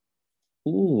pear.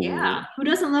 Ooh. Yeah. Who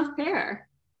doesn't love pear?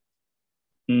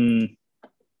 I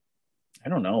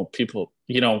don't know. People,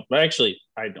 actually,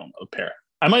 I don't know pear.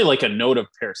 I might like a note of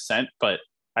pear scent, but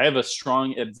I have a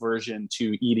strong aversion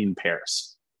to eating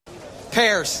pears.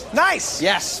 Pears. Nice.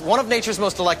 Yes, one of nature's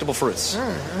most delectable fruits.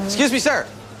 Excuse me, sir.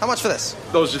 How much for this?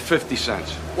 Those are 50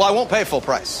 cents. Well, I won't pay full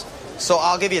price, so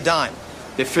I'll give you a dime.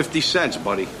 They're 50 cents,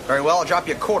 buddy. Very well, I'll drop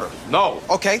you a quarter. No.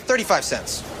 Okay, 35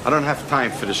 cents. I don't have time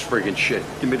for this friggin' shit.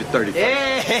 Give me the 35.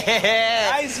 Yeah.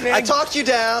 Nice, man. I talked you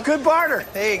down. Good barter.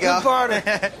 There you go. Good barter.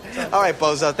 All right,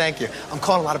 Bozo, thank you. I'm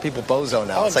calling a lot of people Bozo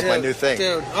now. It's like my new thing.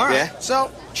 Dude, all right. Yeah?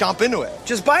 So? Chomp into it.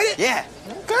 Just bite it? Yeah.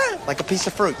 Okay. Like a piece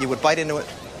of fruit. You would bite into it.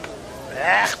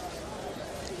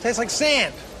 Tastes like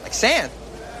sand. Like sand?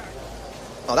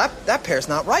 Oh, that pear's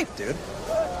not ripe, dude.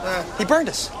 He burned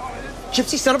us.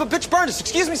 Gypsy son of a bitch burned us.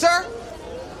 Excuse me, sir?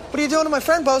 What are you doing to my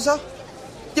friend, Bozo?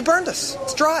 You burned us.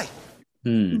 It's dry.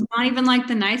 Not even like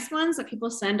the nice ones that people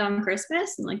send on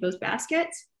Christmas and like those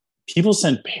baskets. People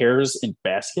send pears in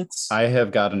baskets? I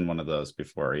have gotten one of those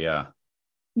before, yeah.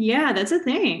 Yeah, that's a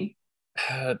thing.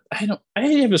 I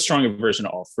have a strong aversion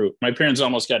to all fruit. My parents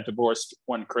almost got divorced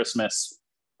one Christmas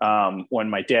when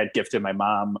my dad gifted my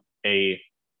mom a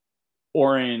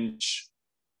orange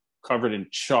covered in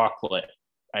chocolate.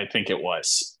 I think it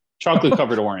was chocolate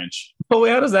covered orange. Oh,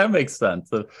 how does that make sense?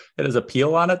 It has a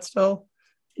peel on it still?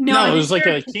 No, it was like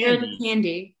a candy.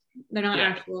 Candy. They're not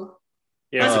actual.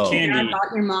 Yeah, it's a candy.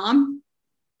 About your mom.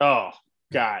 Oh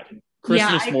God!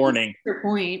 Christmas morning. Your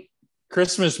point.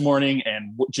 Christmas morning,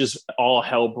 and just all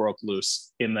hell broke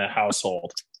loose in the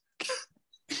household.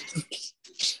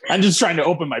 I'm just trying to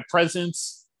open my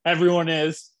presents. Everyone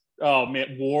is. Oh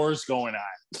man, war's going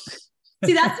on.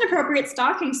 See, that's an appropriate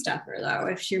stocking stuffer, though.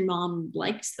 If your mom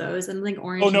likes those, and like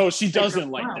orange. Oh no, she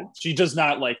doesn't like them. She does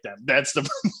not like them. That's the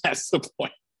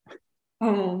point.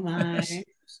 Oh my.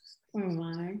 Oh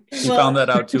my. You found that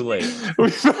out too late.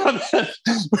 we found that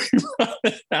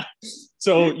out.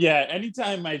 So yeah,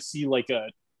 anytime I see like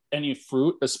any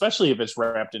fruit, especially if it's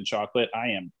wrapped in chocolate, I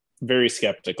am very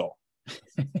skeptical.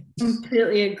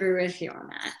 Completely agree with you on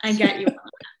that. I get you on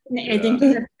that. Yeah. I think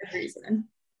that's a reason.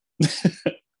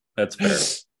 That's fair.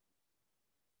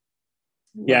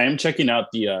 Yeah, I'm checking out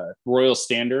the Royal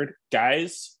Standard.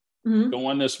 Guys, go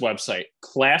on this website.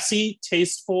 Classy,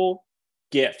 tasteful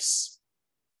gifts.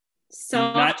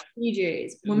 Soft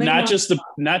PJs. Not just the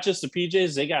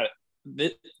PJs. They got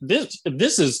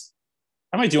this is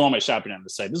I might do all my shopping on the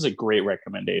site. This is a great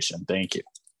recommendation. Thank you.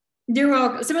 You're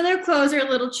welcome. Some of their clothes are a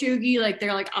little chuggy, like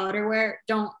they're like outerwear.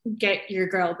 Don't get your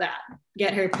girl that.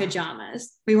 Get her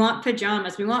pajamas. We want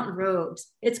pajamas. We want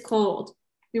robes. It's cold.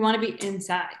 We want to be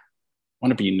inside.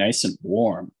 Want to be nice and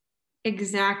warm.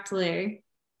 Exactly.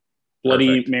 Bloody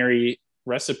Perfect. Mary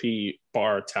recipe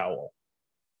bar towel.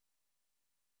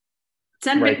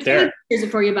 Send Right there. pictures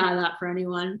before you buy that for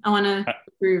anyone. I want to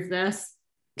prove this.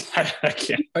 I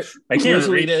can't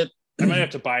read it. I might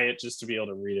have to buy it just to be able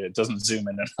to read it. It doesn't zoom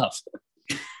in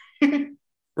enough.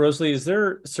 Rosalie, is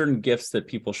there certain gifts that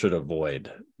people should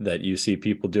avoid that you see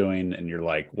people doing and you're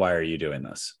like, why are you doing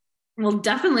this? Well,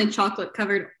 definitely chocolate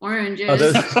covered oranges. Oh,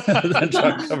 the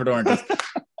chocolate covered oranges.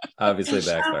 Obviously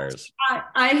backfires.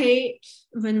 I hate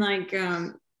when like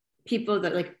people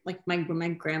that like when my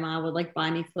grandma would like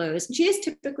buy me clothes. She is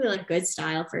typically like good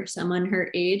style for someone her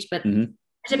age, but I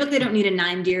typically don't need a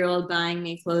 90-year-old buying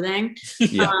me clothing.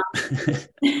 Yeah.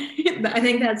 But I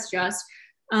think that's just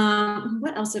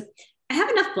what else? I have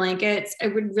enough blankets. I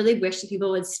would really wish that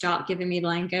people would stop giving me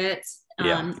blankets.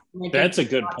 Yeah. Like That's a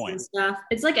good point. and stuff.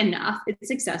 It's like enough.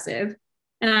 It's excessive.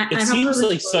 And It seems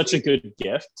like such a good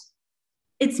gift.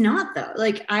 It's not though.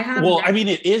 Like I have. Well, I mean,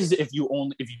 it is if you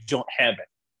don't have it.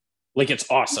 Like it's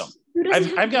awesome.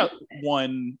 I've got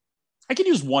one. I could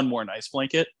use one more nice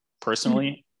blanket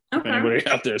personally. Okay. If anybody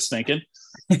out there is thinking,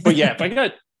 but yeah, if I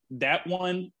got that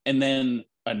one and then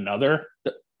another,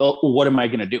 what am I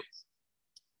gonna do?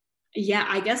 Yeah,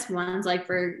 I guess one's like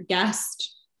for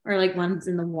guest or like one's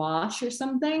in the wash or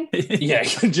something. Yeah, I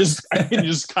can just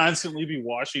constantly be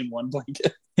washing one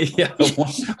blanket. Yeah,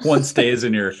 one stays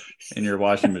in your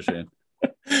washing machine.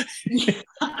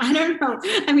 I don't know.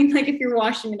 I mean, like if you're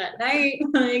washing it at night,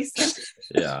 like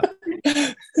yeah,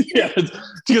 yeah,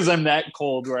 because I'm that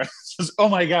cold where I just, oh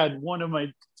my god, one of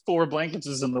my 4 blankets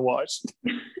is in the wash.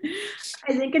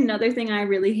 I think another thing I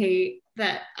really hate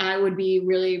that I would be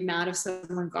really mad if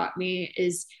someone got me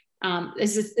is a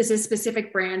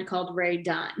specific brand called Ray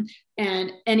Dunn,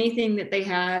 and anything that they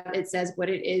have, it says what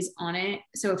it is on it.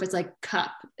 So if it's like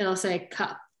cup, it'll say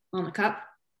cup on the cup.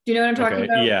 Do you know what I'm talking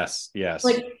about? Yes.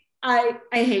 Like I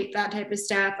hate that type of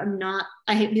stuff.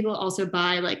 I hate people also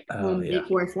buy like home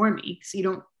decor for me.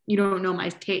 So you don't know my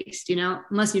taste,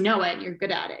 unless you know it and you're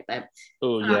good at it. But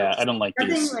I don't like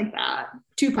nothing these. like that.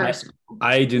 Too personal.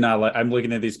 I do not like. I'm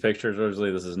looking at these pictures,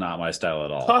 Rosalie. This is not my style at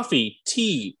all. Coffee,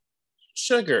 tea,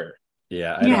 sugar.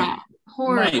 Yeah.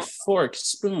 Horrible. Knife, fork,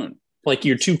 spoon. Like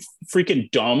you're too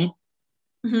freaking dumb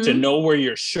to know where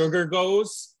your sugar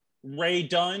goes. Ray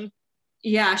Dunn.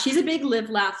 Yeah, she's a big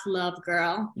live, laugh, love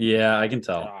girl. Yeah, I can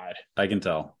tell. God. I can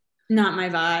tell. Not my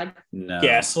vibe. No.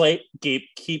 Gaslight,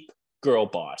 gatekeep, girl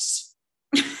boss.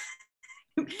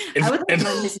 I would find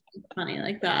this funny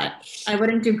like that. I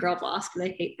wouldn't do girl boss because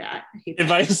I hate that.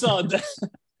 If I saw that,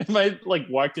 if I like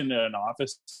walked into an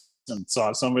office and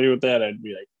saw somebody with that, I'd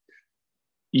be like,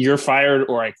 you're fired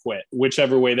or I quit,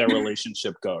 whichever way that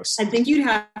relationship goes. I think you'd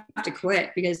have to quit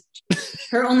because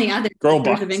her only other Girl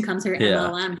source boss. of income is her Yeah.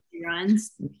 MLM she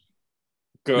runs.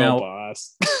 Girl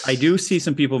boss. I do see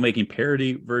some people making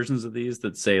parody versions of these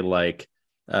that say like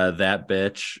that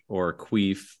bitch or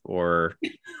queef or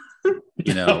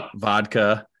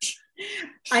vodka.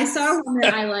 I saw one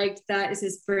that I liked that is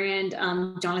his brand,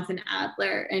 Jonathan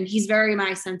Adler, and he's very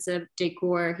my sense of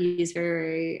decor. He's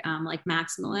very like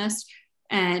maximalist.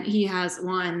 And he has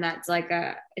one that's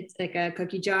it's like a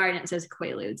cookie jar and it says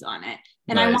Quaaludes on it.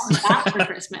 And Nice. I want that for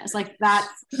Christmas. Like that's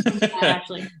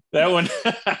actually. That one.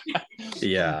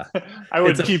 Yeah. I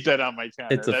would keep that on my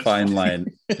counter. It's a fine line.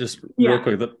 Just real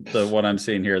quick, the one I'm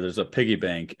seeing here, there's a piggy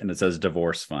bank and it says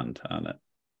divorce fund on it.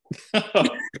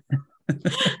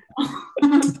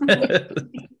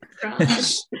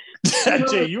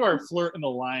 Jay, you are flirting the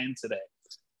line today.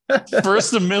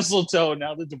 First the mistletoe,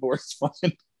 now the divorce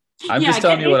fund. I'm just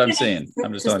telling you what I'm seeing.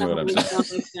 I'm just telling you what I'm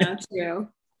saying. Now too.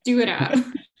 Do it up.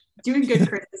 Doing good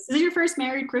Christmas. Is this your first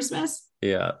married Christmas?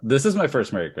 Yeah. This is my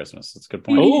first Merry Christmas. That's a good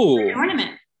point. Oh,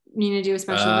 ornament. You need to do a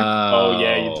special. Oh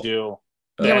yeah, you do.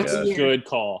 That's a good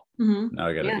call. Mm-hmm. Now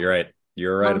I got it. Yeah. You're right.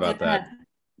 You're right Don't about get that.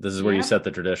 This is where you set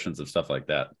the traditions of stuff like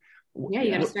that. Yeah,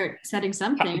 you got to start setting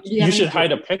something. You should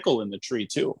hide a pickle in the tree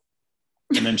too,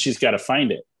 and then she's got to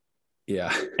find it.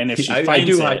 Yeah, and if she finds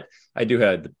it, I do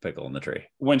hide the pickle in the tree.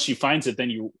 When she finds it,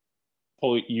 then you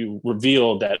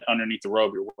reveal that underneath the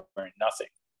robe you're wearing nothing.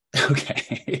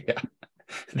 Okay. Yeah.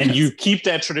 And you keep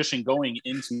that tradition going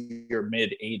into your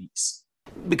mid 80s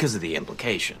because of the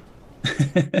implication.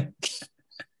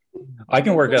 I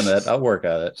can work on that. I'll work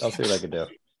on it. I'll see what I can do.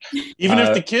 Even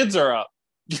if the kids are up.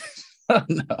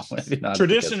 No, maybe not.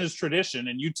 Tradition is tradition,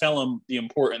 and you tell them the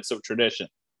importance of tradition.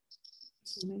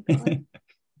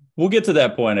 We'll get to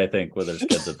that point, I think, where there's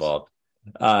kids involved.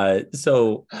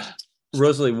 So,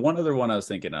 Rosalie, one other one I was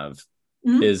thinking of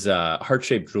is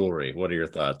heart-shaped jewelry. What are your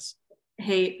thoughts?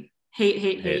 Hate.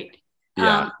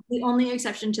 Yeah. The only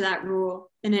exception to that rule,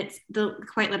 and it's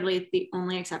quite literally the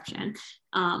only exception.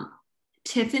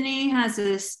 Tiffany has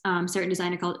this certain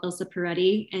designer called Ilsa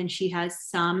Peretti, and she has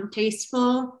some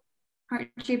tasteful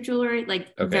heart-shaped jewelry,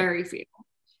 very few.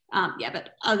 But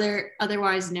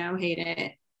otherwise, no, hate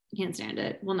it, can't stand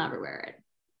it, will never wear it.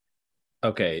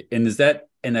 Okay, and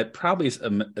that probably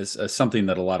is something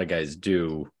that a lot of guys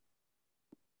do,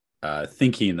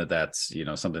 thinking that that's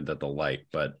something that they'll like,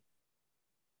 but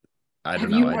I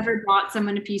don't know. Have you ever bought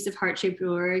someone a piece of heart-shaped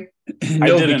jewelry? No,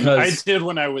 I didn't. because I did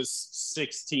when I was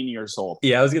 16 years old.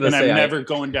 Yeah, I was going to say. And I'm never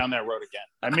going down that road again.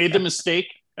 I made the mistake,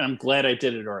 and I'm glad I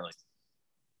did it early.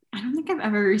 I don't think I've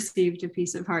ever received a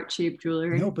piece of heart-shaped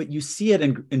jewelry. No, but you see it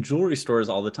in jewelry stores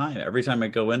all the time. Every time I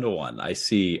go into one, I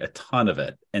see a ton of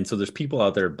it. And so there's people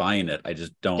out there buying it. I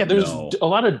just don't know. There's a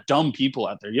lot of dumb people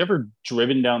out there. You ever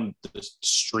driven down the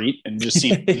street and just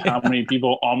seen how many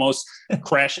people almost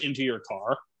crash into your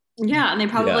car? Yeah, and they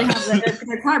probably have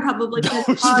their car probably put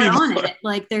a car on it.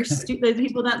 Like they're the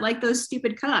people that like those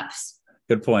stupid cups.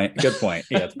 Good point. Yeah,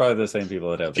 it's probably the same people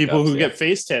that have people cups, who get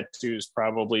face tattoos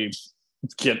probably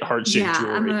get heart-shaped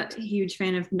jewelry. I'm a huge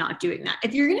fan of not doing that.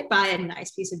 If you're gonna buy a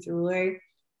nice piece of jewelry,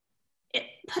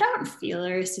 put out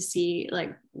feelers to see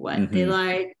what they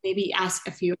like. Maybe ask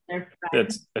a few of their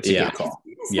friends. That's a good call.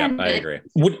 Yeah, I agree.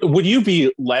 Would you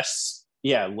be less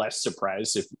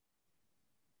surprised if?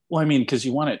 Well, I mean, because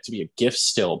you want it to be a gift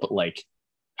still, but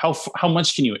how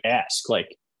much can you ask?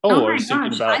 Oh my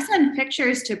gosh! I sent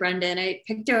pictures to Brendan. I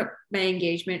picked up my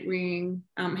engagement ring.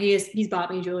 He's bought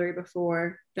me jewelry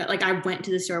before that. I went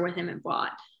to the store with him and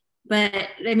bought. But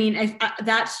I mean,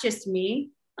 that's just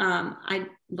me. I'd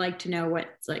like to know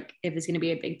what's if it's going to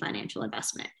be a big financial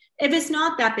investment. If it's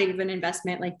not that big of an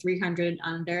investment, like 300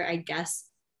 under, I guess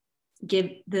give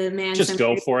the man just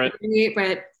go for it.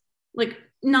 But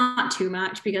not too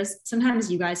much, because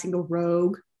sometimes you guys can go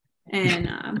rogue. And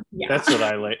that's what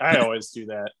I like. I always do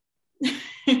that.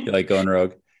 You like going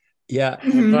rogue? Yeah.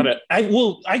 I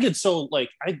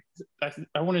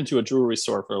went into a jewelry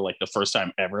store for the first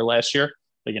time ever last year,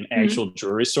 an actual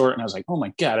jewelry store, and I was like, oh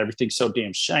my god, everything's so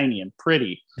damn shiny and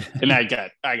pretty, and I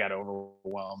got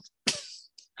overwhelmed.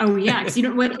 Oh yeah, because did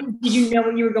you know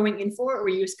what you were going in for, or were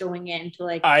you just going in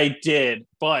to I did,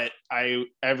 but I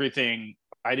didn't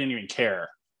even care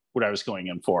what I was going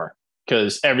in for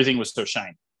because everything was so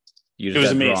shiny. It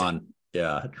was amazing.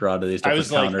 Drawn to these different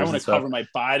counters. I want to cover my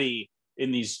body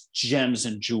in these gems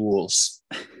and jewels.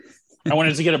 I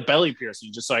wanted to get a belly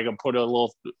piercing just so I could put a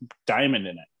little diamond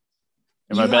in it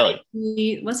in my belly.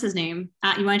 What's his name?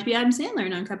 You wanted to be Adam Sandler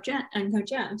in Uncut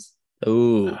Gems.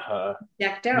 Ooh,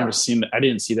 decked out. I've never seen that. I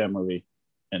didn't see that movie,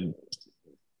 and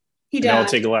I'll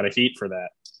take a lot of heat for that.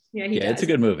 Yeah, it's a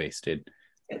good movie, dude.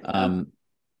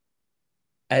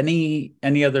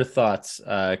 Any other thoughts,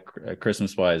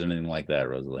 Christmas wise, or anything like that,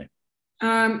 Rosalie?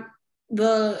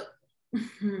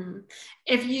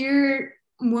 If your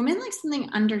woman likes something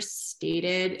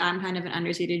understated, I'm kind of an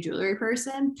understated jewelry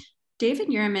person. David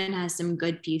Yurman has some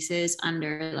good pieces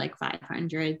under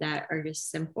 500 that are just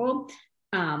simple,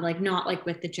 not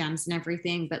with the gems and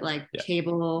everything, but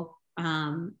cable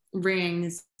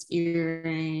rings,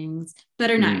 earrings that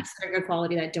are nice, they're good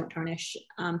quality, that don't tarnish.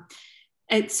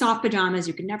 It's soft pajamas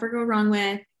you can never go wrong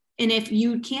with. And if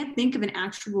you can't think of an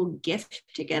actual gift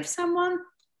to give someone,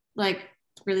 where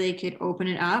they could open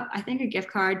it up, I think a gift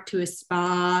card to a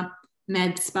spa,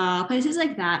 med spa, places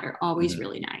like that are always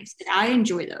really nice. And I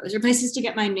enjoy those. Or places to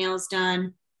get my nails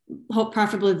done.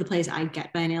 Preferably the place I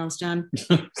get my nails done.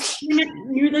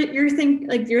 you're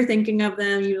thinking of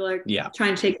them. You're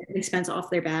trying to take the expense off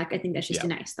their back. I think that's just a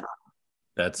nice thought.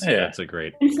 That's a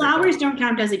great. And flowers don't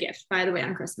count as a gift, by the way,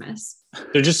 on Christmas.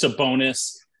 They're just a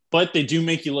bonus, but they do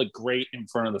make you look great in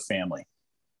front of the family.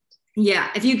 Yeah,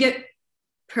 if you get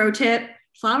pro tip,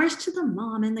 flowers to the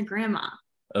mom and the grandma.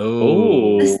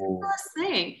 Oh, the simplest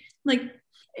thing.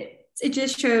 It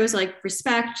just shows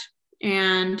respect,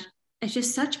 and it's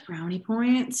just such brownie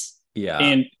points. Yeah,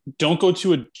 and don't go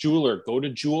to a jeweler. Go to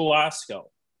Jewel Osco.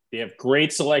 They have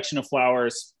great selection of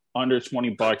flowers under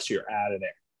 $20. You're out of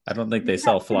there. I don't think they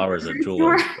sell flowers at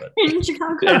Jewelers. In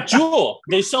Chicago. At Jewel.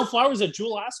 They sell flowers at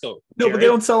Jewel Osco. No, but they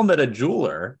don't sell them at a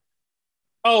jeweler.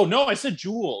 Oh, no, I said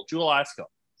Jewel Osco.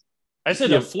 I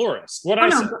said a florist. What I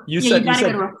said? You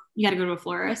gotta go to a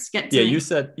florist. You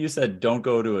said don't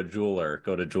go to a jeweler,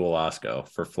 go to Jewel Osco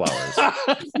for flowers.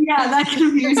 Yeah, that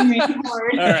confused me. All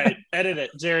right, edit it.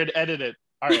 Jared, edit it.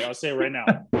 All right, I'll say it right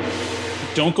now.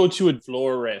 Don't go to a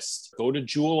florist. Go to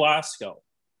Jewel Osco.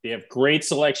 They have great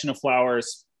selection of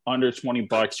flowers. Under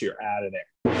 $20, you're out of there.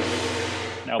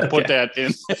 Now put that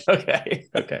in. Okay.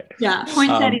 Yeah,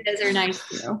 poinsettias are nice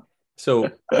too. So,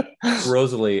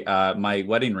 Rosalie, my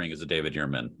wedding ring is a David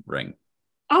Yurman ring.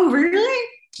 Oh, really?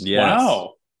 Yes.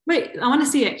 Wow. Wait, I want to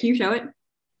see it. Can you show it?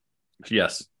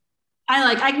 Yes.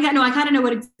 I kind of know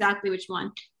exactly which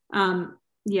one.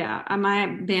 Yeah, my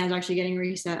band's actually getting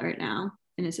reset right now,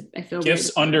 and I feel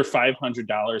gifts under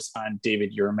 $500 on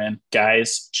David Yurman.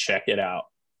 Guys, check it out.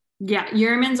 Yeah,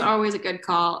 Yurman's always a good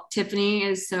call. Tiffany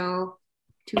is so.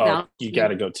 Oh, you got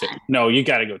to go No, you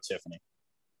got to go Tiffany.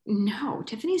 No,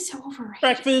 Tiffany's so overrated.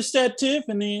 Breakfast at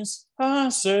Tiffany's. I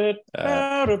said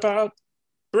out about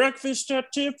breakfast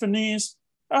at Tiffany's.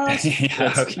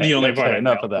 The only part.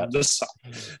 Enough of that.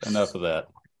 Enough of that.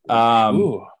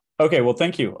 Okay, well,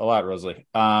 thank you a lot, Rosalie.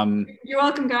 You're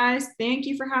welcome, guys. Thank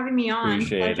you for having me on.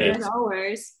 Appreciate it. As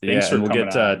always. Yeah, and we'll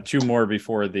get 2 more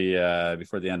before the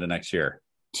end of next year.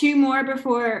 2 more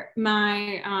before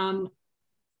my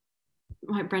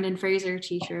my Brendan Fraser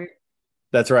t-shirt.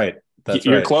 That's right.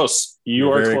 You're close.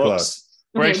 You're very close.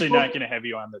 We're Okay, actually not going to have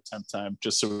you on the 10th time,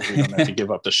 just so we don't have to give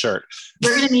up the shirt.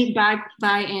 We're going to meet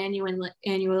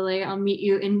annually. I'll meet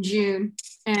you in June,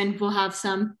 and we'll have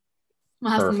some.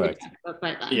 Perfect. Some good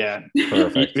by then. Yeah.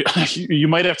 Perfect. You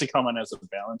might have to come on as a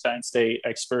Valentine's Day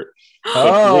expert.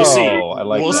 We'll see. I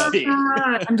like that. See.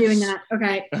 I'm doing that.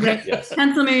 Okay. Yes.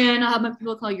 Pencil me in. I'll have my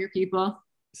people call your people.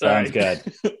 Sounds good.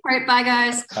 All right. Bye,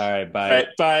 guys. All right. Bye. All right,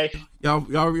 bye.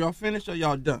 Y'all finished or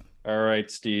y'all done? All right,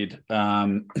 Steed.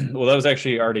 Well, that was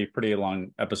actually already a pretty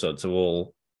long episode, so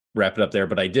we'll wrap it up there.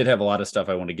 But I did have a lot of stuff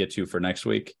I want to get to for next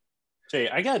week. Jay,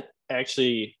 I got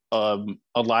actually a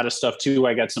lot of stuff too.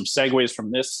 I got some segues from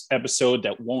this episode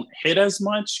that won't hit as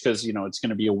much because it's going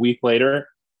to be a week later.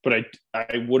 But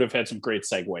I would have had some great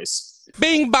segues.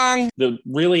 Bing bang. The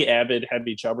really avid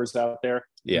heavy chubbers out there,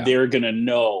 they're gonna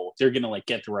know. They're gonna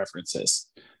get the references.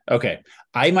 Okay,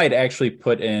 I might actually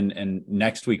put in, and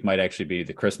next week might actually be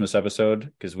the Christmas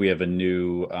episode because we have a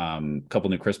new couple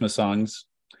new Christmas songs.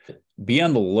 Be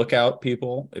on the lookout,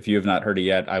 people. If you have not heard it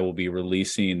yet, I will be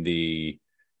releasing the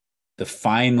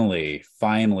finally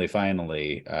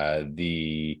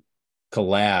the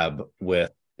collab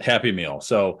with Happy Meal.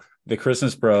 So the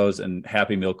Christmas Bros and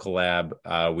Happy Meal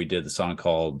collab, we did the song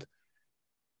called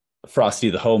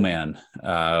Frosty the Hoe Man,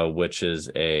 which is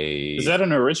Is that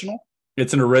an original?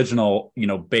 It's an original,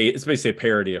 it's basically a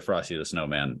parody of Frosty the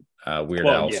Snowman, Weird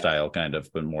Al style kind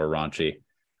of, but more raunchy.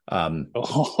 And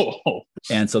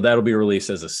so that'll be released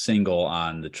as a single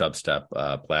on the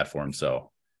Chubstep platform.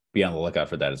 So be on the lookout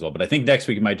for that as well. But I think next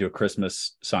week we might do a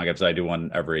Christmas song episode. I do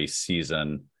one every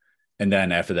season. And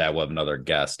then after that, we'll have another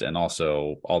guest and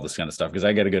also all this kind of stuff. Because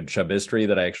I get a good Chub history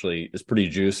that is pretty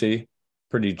juicy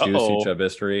Chub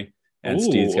history. And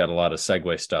Steve's got a lot of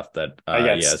segue stuff that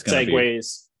it's going to be.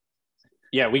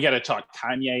 Yeah, we got to talk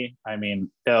Kanye. I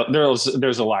mean, there's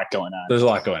a lot going on. There's a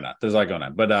lot going on.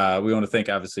 But we want to thank,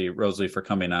 obviously, Rosalie for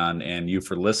coming on and you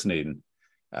for listening.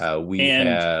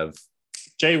 Have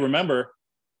Jay, remember,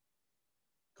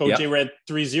 code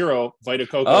JRAD30,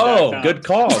 VitaCoco.com. Oh, good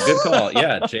call.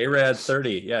 Yeah,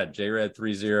 JRAD30. Yeah,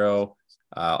 JRAD30,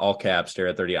 all caps,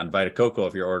 JRAD30 on VitaCoco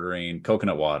if you're ordering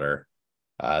coconut water,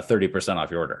 30% off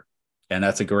your order. And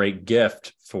that's a great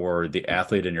gift for the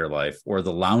athlete in your life or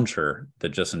the lounger that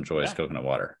just enjoys coconut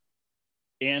water.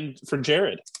 And for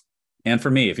Jared. And for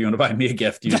me, if you want to buy me a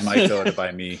gift, use my code to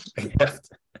buy me a gift.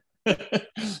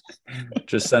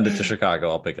 Just send it to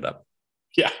Chicago. I'll pick it up.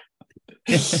 Yeah.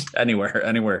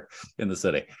 anywhere in the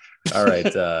city. All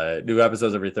right. New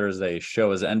episodes every Thursday.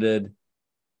 Show has ended.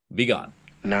 Be gone.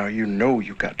 Now you know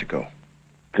you got to go.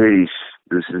 Peace.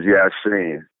 This is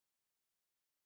Yasin.